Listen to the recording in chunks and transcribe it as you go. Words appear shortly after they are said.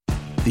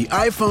The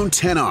iPhone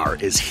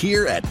XR is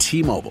here at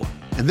T-Mobile,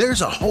 and there's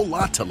a whole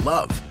lot to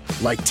love.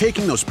 Like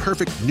taking those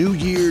perfect New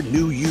Year,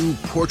 New You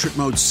portrait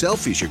mode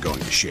selfies you're going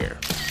to share.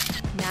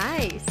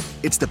 Nice.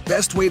 It's the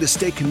best way to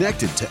stay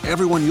connected to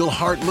everyone you'll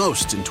heart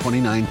most in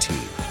 2019.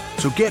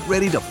 So get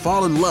ready to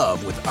fall in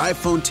love with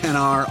iPhone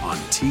XR on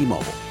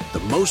T-Mobile, the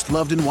most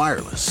loved in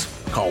wireless.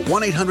 Call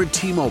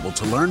 1-800-T-Mobile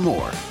to learn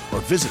more or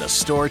visit a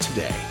store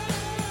today.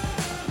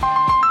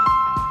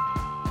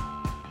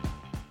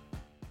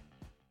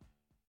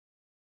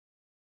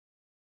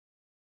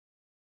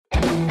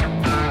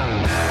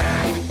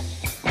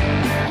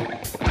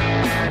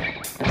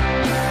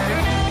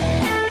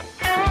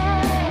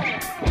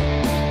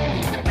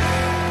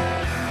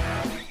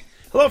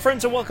 Hello,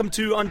 friends, and welcome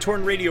to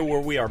Untorn Radio, where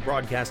we are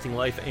broadcasting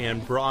life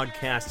and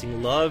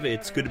broadcasting love.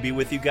 It's good to be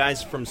with you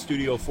guys from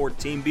Studio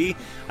 14B.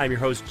 I'm your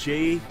host,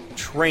 Jay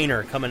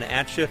Trainer, coming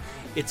at you.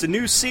 It's a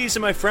new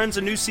season, my friends.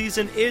 A new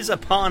season is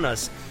upon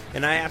us,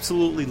 and I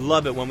absolutely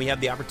love it when we have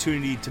the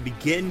opportunity to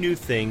begin new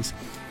things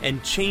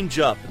and change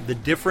up the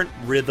different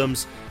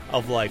rhythms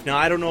of life. Now,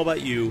 I don't know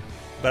about you,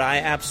 but I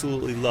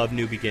absolutely love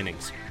new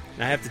beginnings.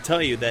 And I have to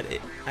tell you that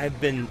I've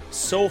been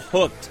so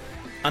hooked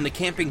on the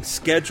camping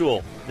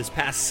schedule this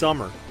past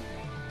summer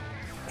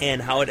and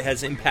how it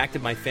has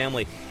impacted my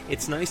family.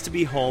 It's nice to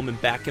be home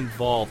and back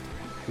involved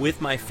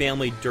with my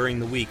family during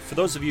the week. For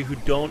those of you who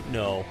don't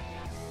know,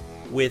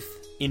 with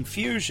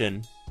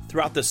Infusion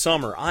throughout the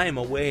summer, I am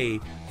away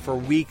for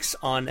weeks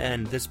on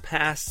end. This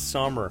past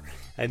summer,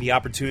 I had the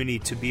opportunity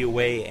to be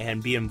away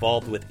and be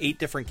involved with 8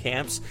 different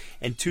camps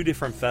and 2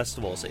 different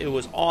festivals. It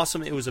was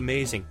awesome. It was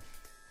amazing.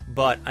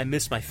 But I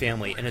miss my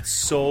family, and it's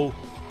so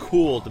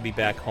cool to be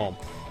back home.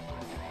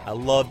 I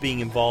love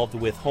being involved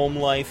with home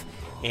life,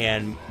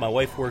 and my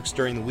wife works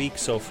during the week,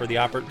 so for the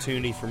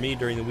opportunity for me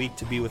during the week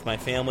to be with my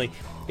family,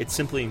 it's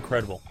simply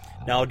incredible.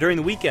 Now, during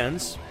the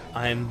weekends,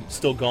 I'm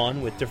still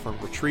gone with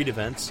different retreat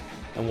events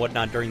and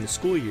whatnot during the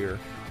school year,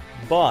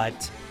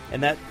 but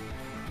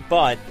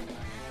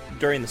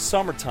during the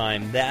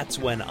summertime, that's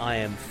when I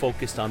am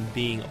focused on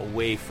being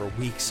away for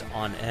weeks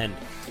on end.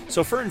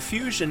 So for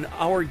Infusion,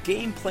 our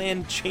game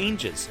plan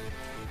changes.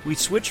 We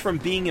switch from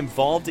being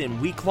involved in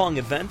week-long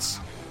events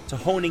to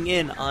honing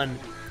in on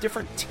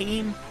different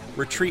team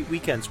retreat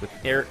weekends with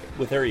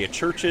area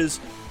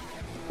churches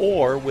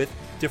or with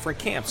different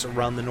camps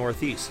around the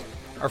Northeast.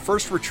 Our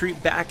first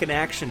retreat back in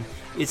action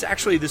is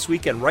actually this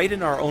weekend, right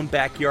in our own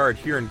backyard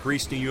here in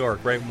Greece, New York,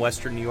 right in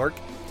Western New York.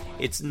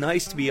 It's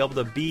nice to be able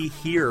to be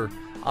here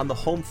on the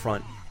home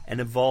front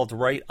and involved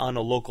right on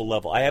a local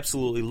level. I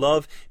absolutely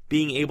love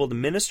being able to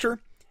minister,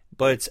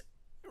 but it's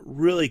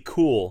really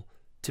cool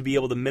to be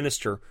able to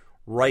minister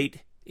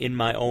right in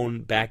my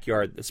own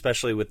backyard,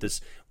 especially with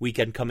this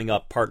weekend coming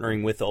up,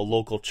 partnering with a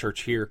local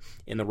church here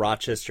in the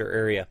Rochester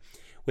area.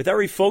 With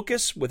every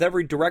focus, with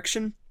every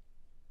direction,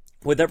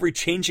 with every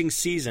changing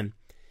season,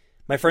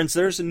 my friends,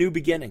 there's a new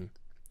beginning.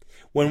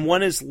 When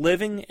one is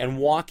living and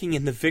walking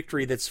in the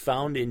victory that's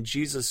found in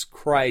Jesus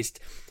Christ,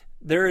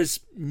 there is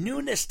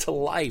newness to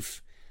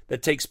life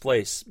that takes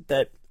place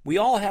that we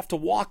all have to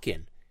walk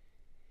in.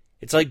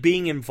 It's like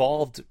being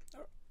involved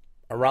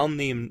around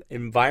the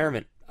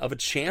environment of a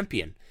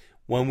champion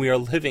when we are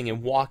living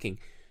and walking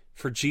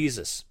for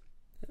Jesus.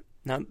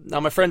 Now,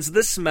 my friends,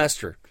 this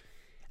semester,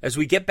 as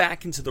we get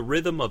back into the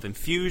rhythm of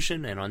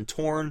Infusion and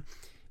Untorn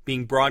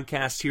being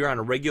broadcast here on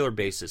a regular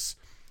basis,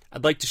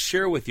 I'd like to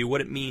share with you what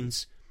it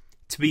means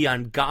to be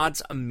on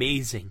God's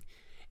amazing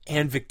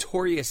and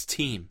victorious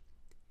team.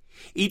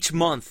 Each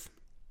month,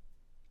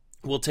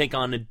 we'll take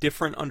on a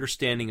different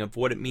understanding of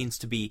what it means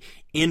to be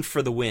in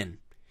for the win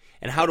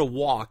and how to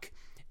walk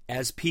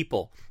as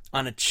people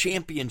on a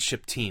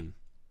championship team.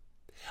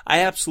 I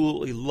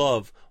absolutely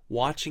love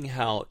watching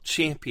how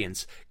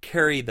champions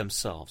carry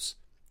themselves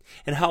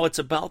and how it's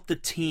about the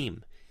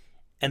team,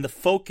 and the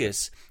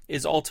focus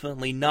is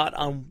ultimately not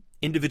on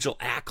individual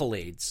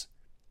accolades,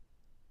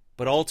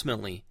 but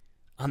ultimately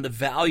on the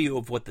value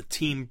of what the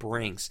team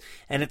brings.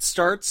 And it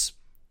starts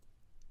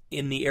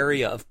in the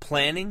area of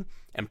planning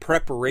and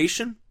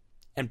preparation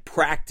and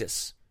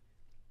practice.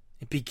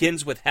 It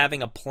begins with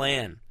having a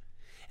plan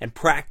and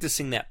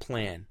practicing that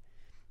plan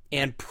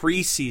and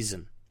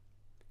preseason.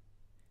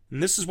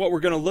 And this is what we're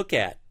going to look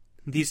at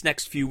these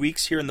next few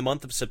weeks here in the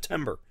month of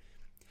September.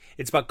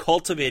 It's about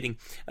cultivating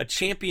a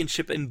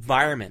championship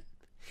environment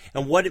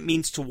and what it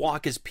means to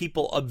walk as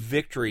people of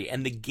victory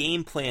and the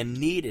game plan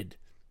needed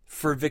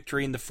for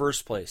victory in the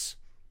first place.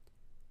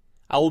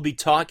 I will be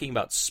talking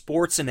about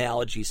sports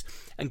analogies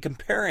and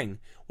comparing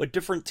what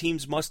different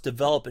teams must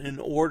develop in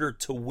order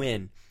to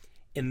win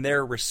in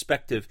their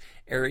respective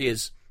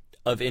areas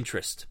of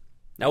interest.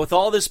 Now, with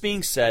all this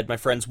being said, my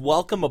friends,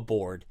 welcome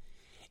aboard.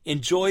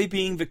 Enjoy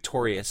being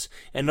victorious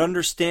and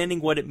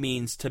understanding what it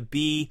means to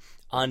be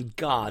on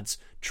God's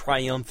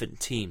triumphant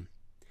team.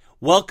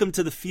 Welcome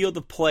to the field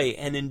of play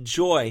and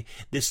enjoy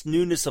this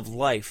newness of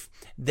life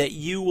that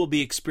you will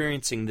be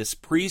experiencing this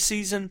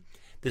preseason,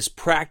 this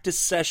practice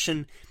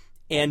session,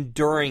 and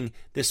during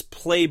this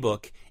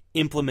playbook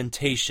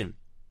implementation.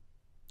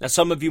 Now,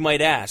 some of you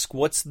might ask,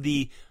 what's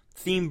the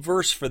theme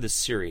verse for this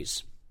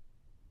series.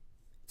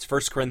 It's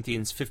 1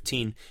 Corinthians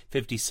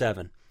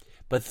 15:57.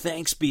 But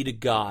thanks be to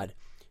God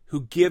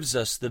who gives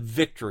us the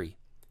victory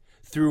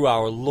through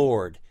our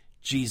Lord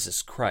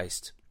Jesus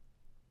Christ.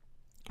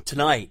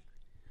 Tonight,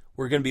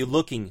 we're going to be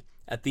looking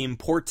at the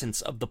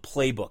importance of the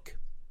playbook.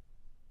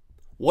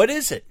 What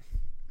is it?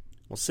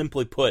 Well,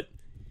 simply put,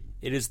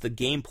 it is the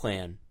game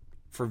plan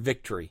for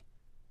victory.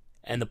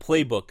 And the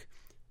playbook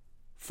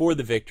for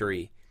the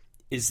victory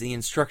is the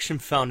instruction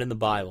found in the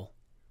Bible.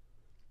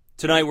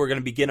 Tonight we're going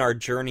to begin our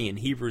journey in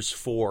Hebrews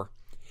 4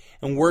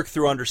 and work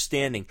through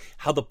understanding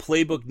how the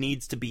playbook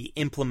needs to be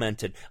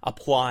implemented,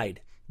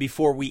 applied,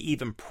 before we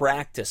even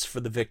practice for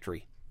the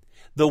victory.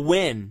 The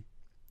win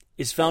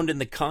is found in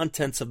the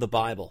contents of the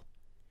Bible.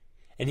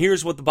 And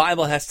here's what the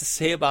Bible has to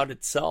say about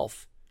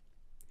itself.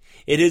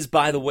 It is,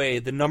 by the way,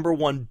 the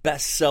 #1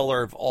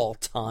 bestseller of all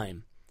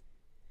time.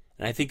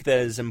 And I think that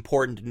is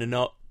important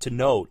to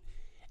note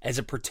as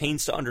it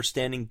pertains to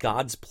understanding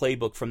God's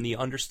playbook from the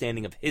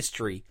understanding of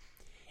history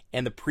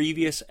and the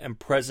previous and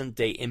present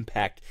day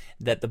impact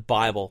that the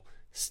Bible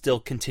still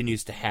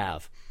continues to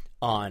have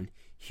on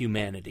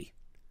humanity.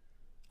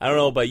 I don't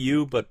know about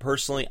you, but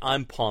personally,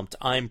 I'm pumped,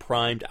 I'm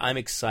primed, I'm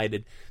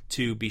excited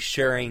to be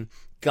sharing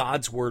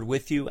God's Word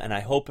with you, and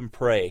I hope and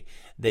pray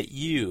that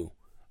you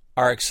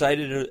are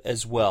excited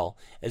as well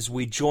as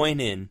we join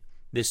in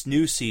this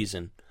new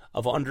season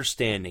of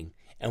understanding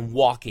and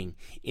walking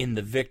in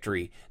the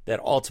victory that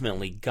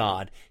ultimately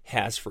God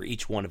has for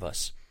each one of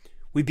us.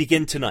 We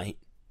begin tonight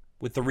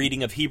with the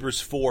reading of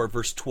Hebrews 4,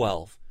 verse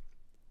 12.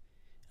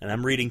 And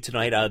I'm reading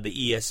tonight out of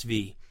the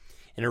ESV,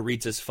 and it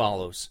reads as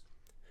follows.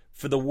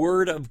 For the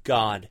word of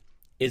God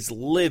is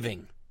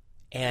living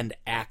and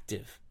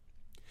active,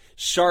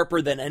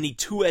 sharper than any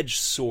two-edged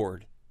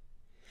sword,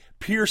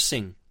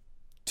 piercing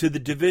to the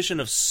division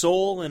of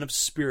soul and of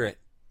spirit,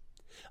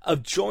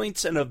 of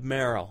joints and of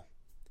marrow,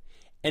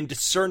 and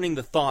discerning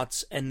the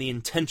thoughts and the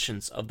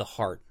intentions of the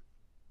heart.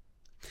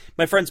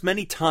 My friends,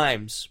 many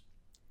times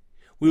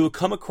we will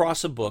come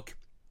across a book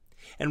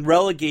and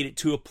relegate it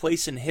to a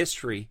place in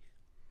history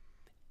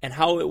and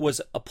how it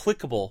was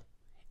applicable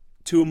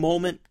to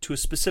a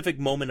specific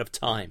moment of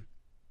time.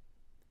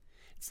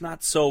 It's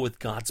not so with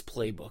God's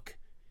playbook.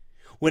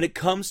 When it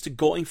comes to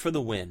going for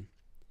the win,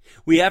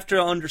 we have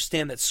to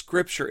understand that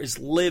Scripture is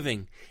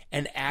living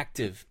and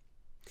active.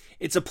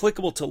 It's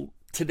applicable to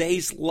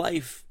today's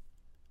life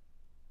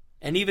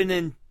and even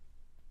in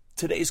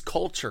today's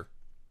culture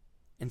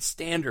and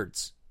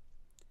standards.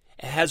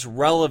 It has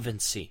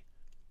relevancy.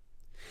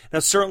 Now,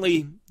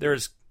 certainly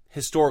there's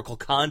historical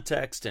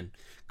context and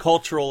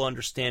cultural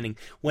understanding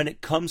when it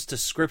comes to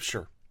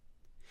Scripture,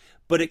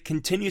 but it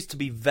continues to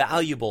be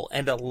valuable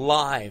and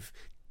alive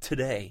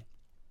today.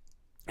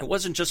 It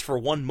wasn't just for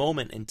one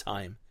moment in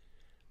time,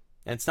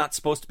 and it's not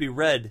supposed to be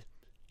read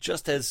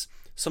just as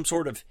some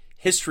sort of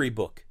history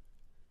book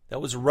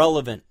that was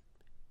relevant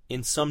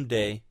in some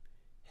day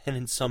and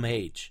in some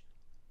age.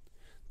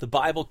 The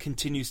Bible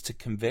continues to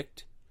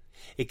convict.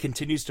 It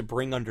continues to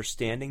bring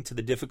understanding to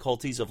the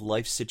difficulties of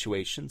life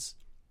situations.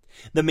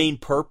 The main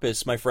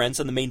purpose, my friends,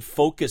 and the main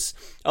focus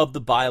of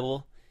the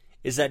Bible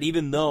is that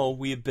even though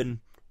we have been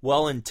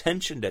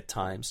well-intentioned at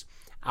times,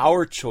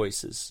 our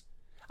choices,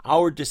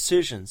 our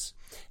decisions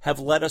have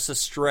led us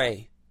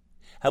astray,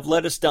 have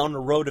led us down the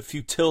road of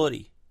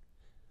futility,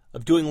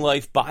 of doing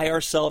life by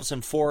ourselves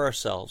and for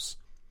ourselves.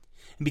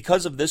 And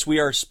because of this, we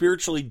are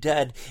spiritually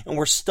dead, and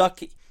we're stuck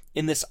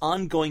in this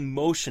ongoing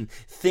motion,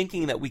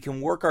 thinking that we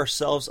can work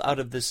ourselves out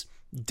of this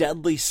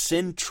deadly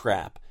sin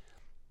trap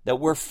that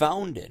we're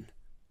found in.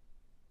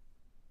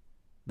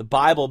 The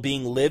Bible,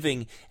 being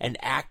living and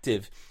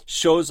active,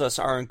 shows us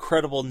our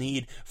incredible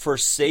need for a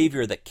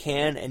Savior that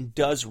can and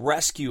does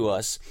rescue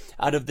us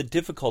out of the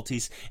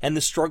difficulties and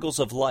the struggles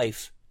of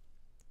life,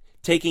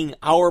 taking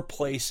our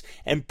place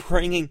and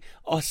bringing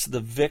us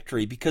the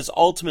victory, because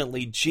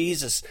ultimately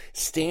Jesus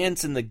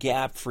stands in the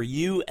gap for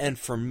you and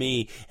for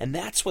me. And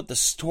that's what the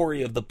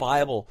story of the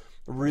Bible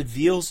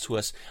reveals to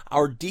us,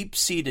 our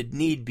deep-seated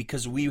need,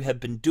 because we have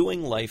been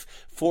doing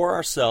life for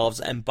ourselves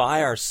and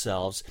by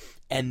ourselves,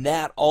 and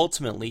that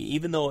ultimately,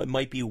 even though it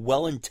might be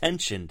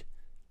well-intentioned,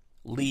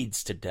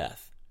 leads to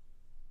death.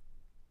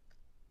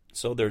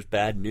 So there's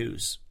bad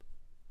news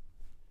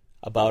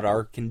about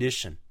our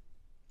condition,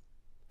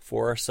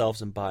 for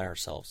ourselves and by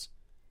ourselves.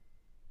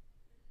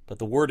 But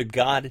the Word of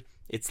God,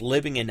 it's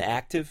living and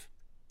active,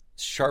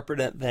 sharper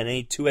than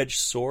any two-edged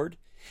sword,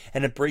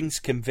 and it brings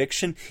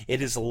conviction.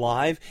 It is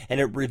alive, and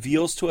it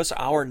reveals to us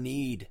our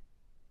need.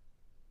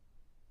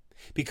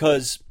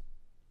 Because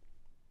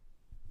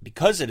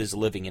it is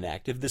living and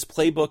active, this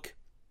playbook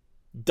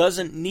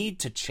doesn't need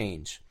to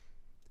change,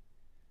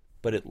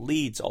 but it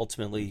leads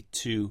ultimately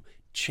to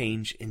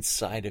change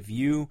inside of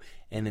you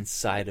and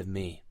inside of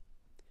me.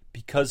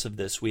 Because of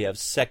this, we have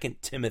 2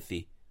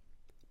 Timothy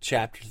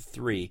chapter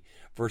 3,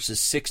 verses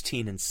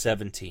 16 and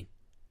 17.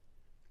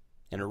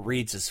 And it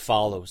reads as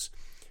follows: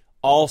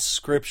 All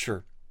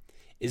Scripture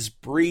is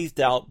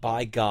breathed out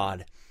by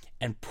God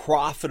and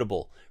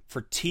profitable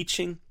for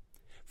teaching,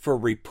 for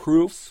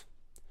reproof,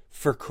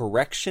 for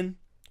correction,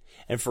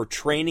 and for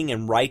training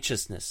in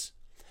righteousness,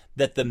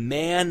 that the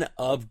man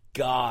of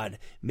God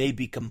may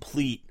be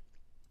complete,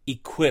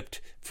 equipped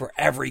for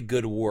every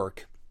good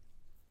work.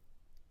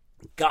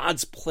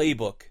 God's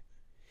playbook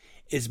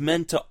is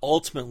meant to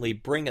ultimately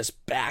bring us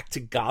back to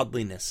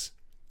godliness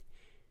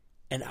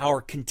and our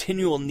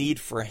continual need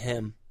for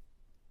Him.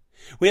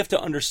 We have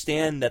to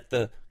understand that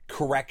the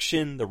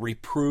correction, the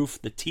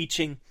reproof, the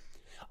teaching,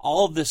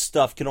 all of this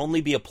stuff can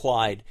only be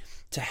applied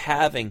to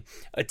having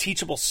a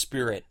teachable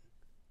spirit.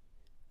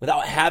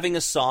 Without having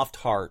a soft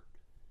heart,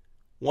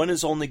 one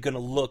is only going to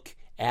look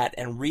at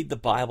and read the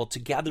Bible to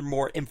gather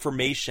more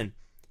information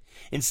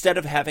instead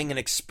of having an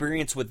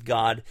experience with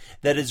God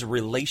that is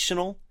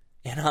relational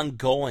and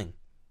ongoing.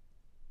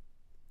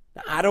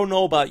 Now, I don't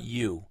know about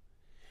you,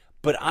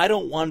 but I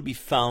don't want to be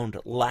found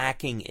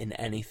lacking in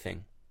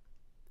anything.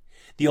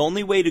 The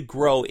only way to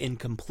grow in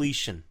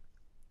completion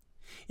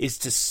is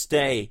to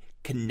stay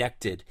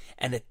connected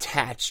and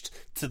attached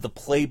to the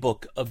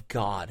playbook of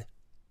God.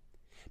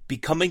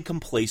 Becoming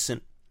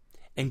complacent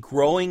and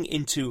growing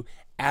into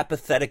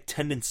apathetic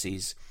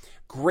tendencies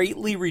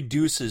greatly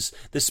reduces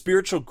the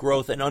spiritual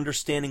growth and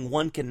understanding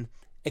one can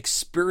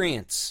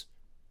experience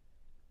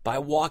by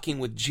walking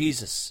with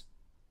Jesus.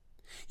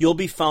 You'll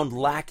be found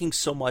lacking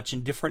so much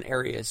in different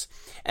areas,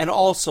 and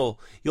also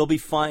you'll be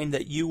find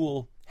that you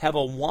will have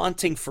a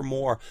wanting for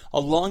more, a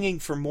longing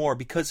for more,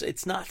 because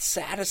it's not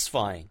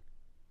satisfying.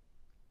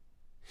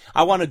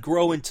 I want to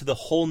grow into the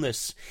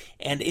wholeness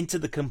and into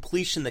the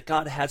completion that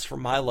God has for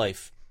my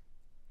life,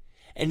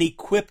 and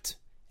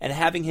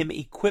having Him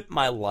equip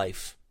my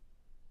life.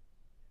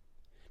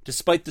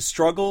 Despite the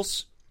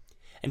struggles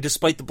and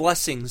despite the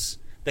blessings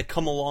that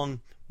come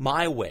along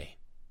my way,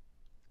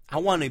 I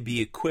want to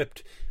be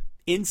equipped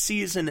in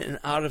season and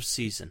out of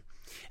season.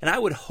 And I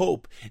would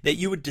hope that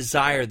you would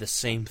desire the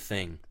same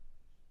thing.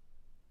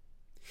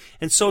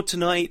 And so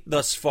tonight,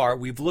 thus far,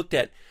 we've looked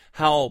at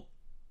how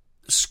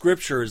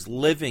Scripture is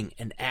living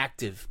and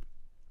active,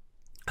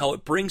 how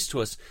it brings to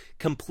us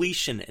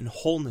completion and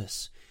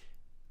wholeness,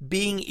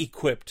 being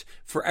equipped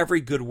for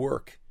every good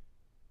work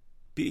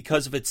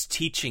because of its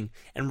teaching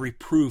and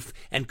reproof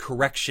and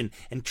correction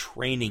and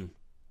training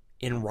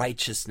in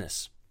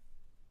righteousness.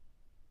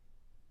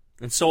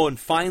 And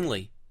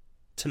finally,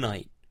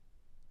 tonight,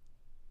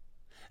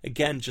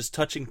 again, just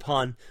touching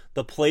upon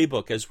the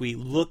playbook as we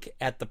look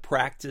at the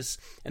practice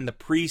and the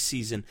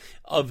preseason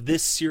of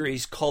this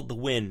series called The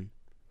Win.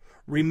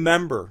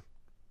 Remember,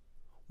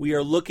 we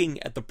are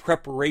looking at the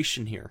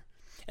preparation here,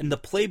 and the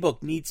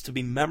playbook needs to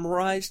be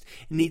memorized,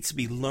 it needs to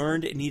be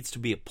learned, it needs to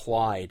be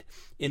applied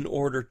in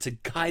order to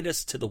guide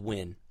us to the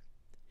win.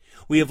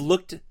 We have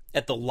looked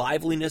at the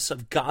liveliness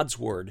of God's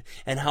Word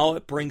and how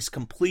it brings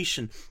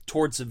completion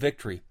towards the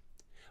victory.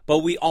 But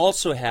we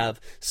also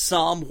have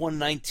Psalm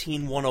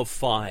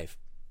 119:105,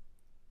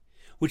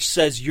 which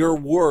says, "Your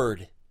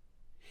word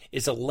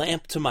is a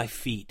lamp to my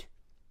feet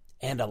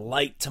and a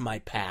light to my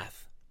path."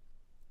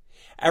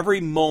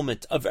 Every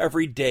moment of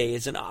every day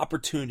is an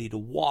opportunity to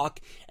walk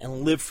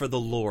and live for the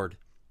Lord.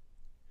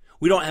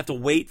 We don't have to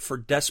wait for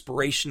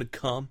desperation to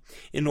come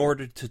in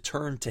order to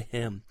turn to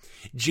Him.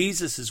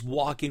 Jesus is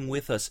walking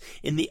with us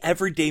in the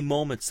everyday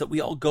moments that we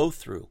all go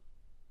through.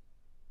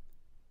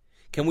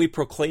 Can we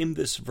proclaim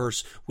this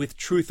verse with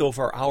truth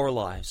over our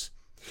lives?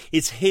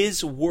 Is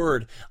His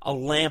word a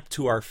lamp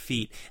to our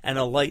feet and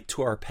a light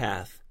to our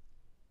path?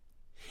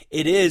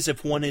 It is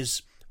if one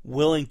is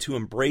willing to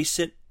embrace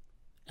it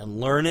and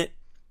learn it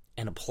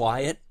and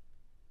apply it.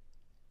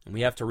 And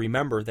we have to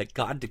remember that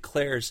God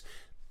declares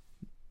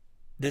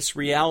this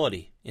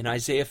reality. In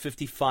Isaiah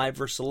 55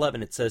 verse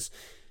 11 it says,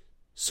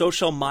 "So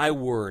shall my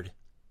word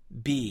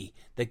be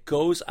that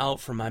goes out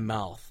from my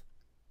mouth.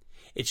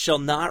 It shall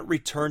not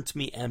return to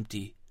me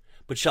empty,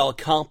 but shall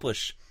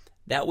accomplish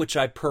that which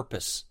I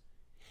purpose,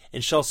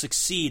 and shall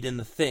succeed in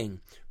the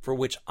thing for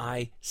which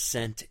I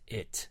sent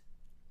it."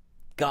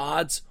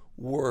 God's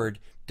word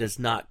does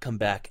not come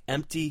back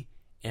empty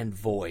and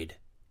void.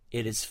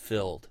 It is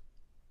filled.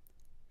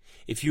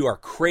 If you are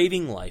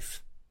craving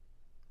life,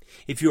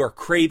 if you are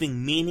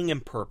craving meaning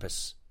and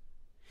purpose,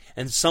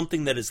 and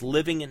something that is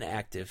living and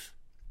active,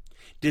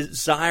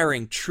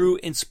 desiring true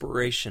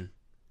inspiration,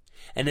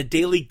 and a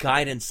daily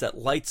guidance that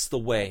lights the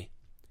way,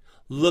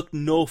 look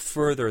no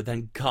further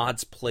than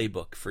God's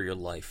playbook for your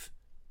life.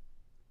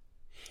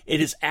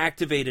 It is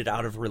activated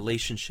out of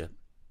relationship,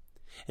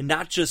 and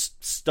not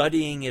just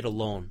studying it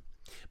alone,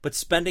 but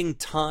spending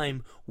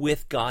time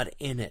with God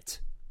in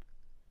it.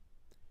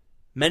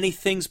 Many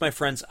things, my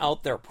friends,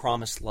 out there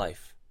promise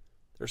life.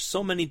 There's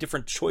so many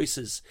different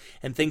choices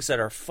and things that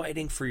are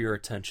fighting for your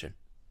attention.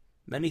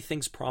 Many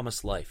things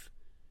promise life,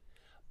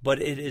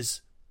 but it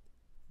is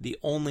the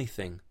only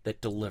thing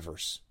that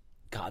delivers,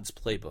 God's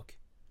playbook.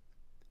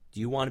 Do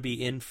you want to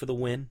be in for the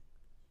win?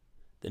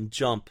 Then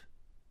jump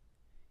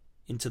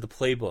into the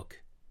playbook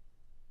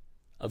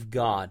of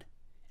God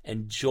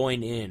and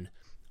join in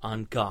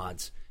on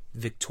God's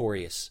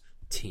victorious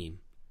team.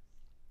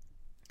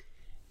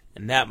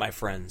 And that, my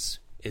friends,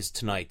 is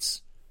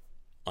tonight's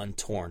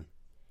Untorn.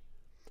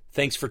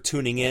 Thanks for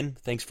tuning in.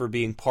 Thanks for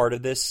being part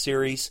of this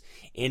series,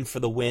 In for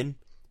the Win,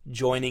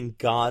 joining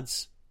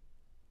God's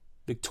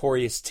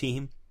victorious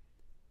team.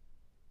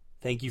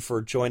 Thank you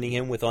for joining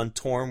in with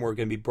Untorn. We're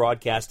going to be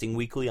broadcasting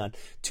weekly on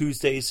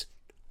Tuesdays,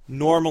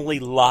 normally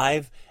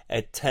live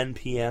at 10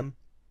 p.m.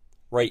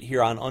 right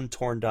here on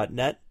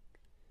untorn.net.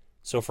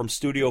 So from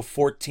Studio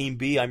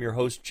 14B, I'm your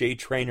host, Jay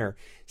Trainer,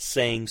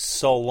 saying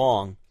so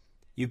long.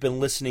 You've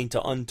been listening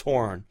to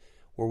Untorn,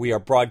 where we are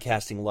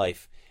broadcasting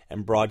life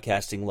and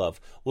broadcasting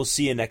love. We'll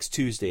see you next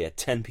Tuesday at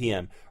 10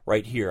 p.m.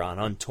 right here on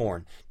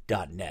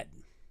untorn.net.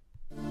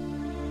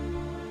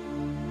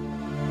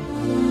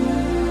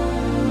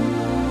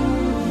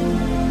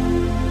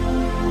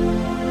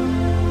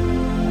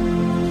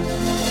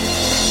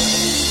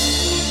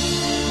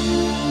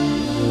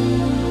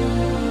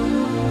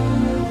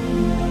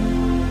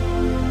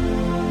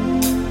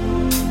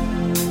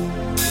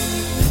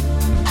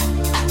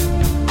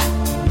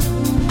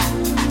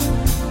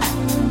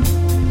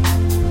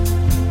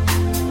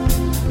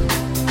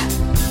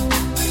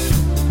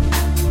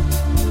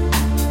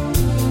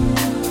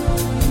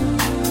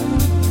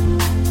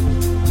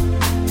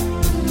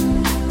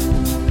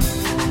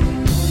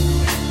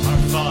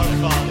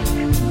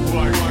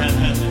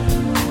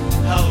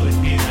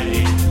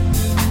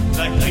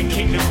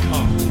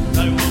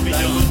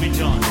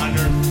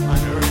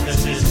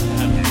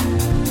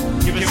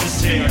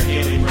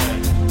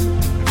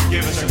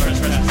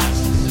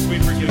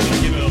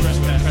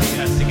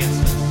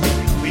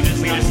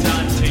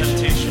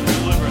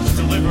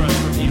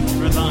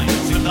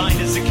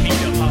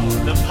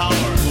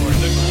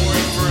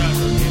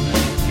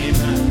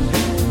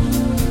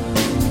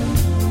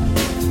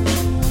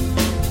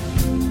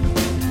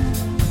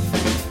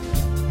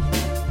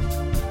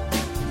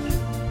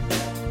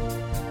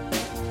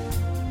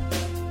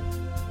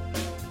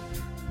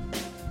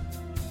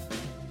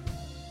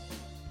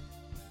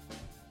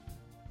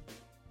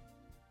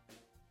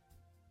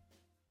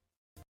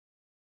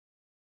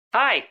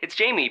 Hi, it's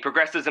Jamie,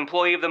 Progressive's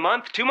Employee of the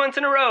Month, 2 months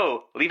in a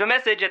row. Leave a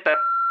message at the...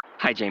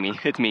 Hi, Jamie.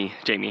 It's me,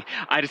 Jamie.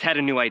 I just had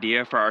a new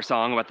idea for our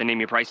song about the Name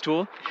Your Price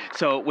tool.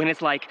 So when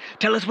it's like,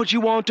 tell us what you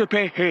want to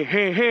pay, hey,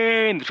 hey,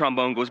 hey, and the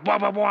trombone goes, blah,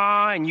 blah,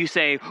 blah, and you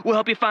say, we'll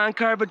help you find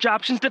coverage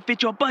options to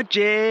fit your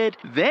budget.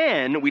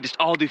 Then we just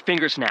all do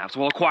finger snaps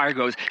while a choir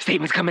goes,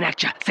 statements coming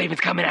at ya,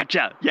 statements coming at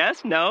ya.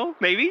 Yes? No?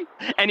 Maybe?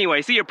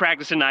 Anyway, see you at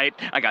practice tonight.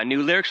 I got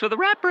new lyrics for the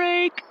rap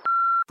break.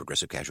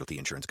 Progressive Casualty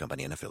Insurance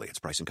Company and Affiliates.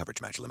 Price and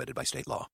coverage match limited by state law.